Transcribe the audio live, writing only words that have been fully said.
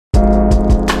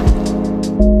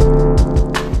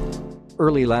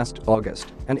Early last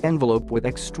August, an envelope with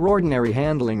extraordinary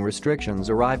handling restrictions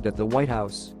arrived at the White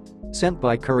House. Sent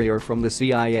by courier from the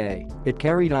CIA, it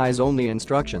carried eyes-only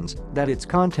instructions that its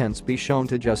contents be shown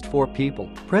to just 4 people: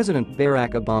 President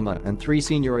Barack Obama and 3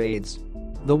 senior aides.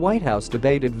 The White House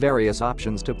debated various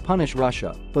options to punish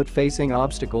Russia, but facing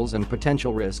obstacles and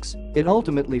potential risks, it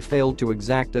ultimately failed to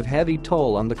exact a heavy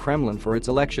toll on the Kremlin for its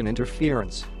election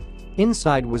interference.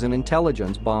 Inside was an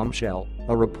intelligence bombshell,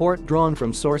 a report drawn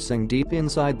from sourcing deep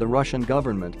inside the Russian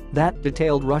government that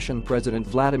detailed Russian President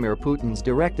Vladimir Putin's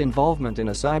direct involvement in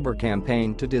a cyber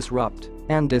campaign to disrupt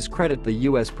and discredit the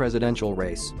US presidential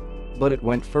race. But it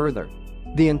went further.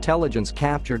 The intelligence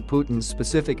captured Putin's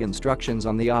specific instructions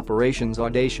on the operation's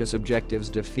audacious objectives: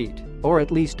 defeat, or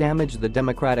at least damage, the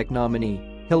Democratic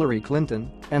nominee, Hillary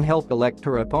Clinton, and help elect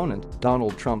her opponent,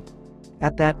 Donald Trump.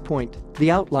 At that point,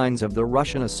 the outlines of the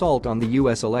Russian assault on the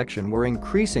US election were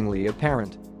increasingly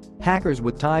apparent. Hackers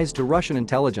with ties to Russian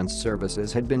intelligence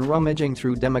services had been rummaging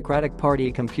through Democratic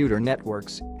Party computer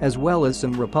networks, as well as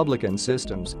some Republican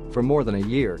systems, for more than a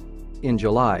year. In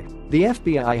July, the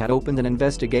FBI had opened an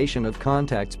investigation of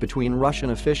contacts between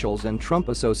Russian officials and Trump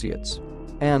associates.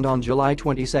 And on July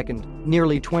 22,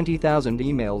 nearly 20,000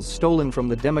 emails stolen from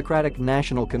the Democratic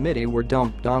National Committee were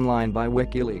dumped online by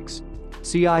WikiLeaks.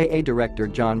 CIA Director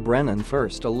John Brennan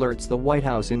first alerts the White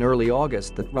House in early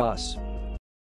August that Rus.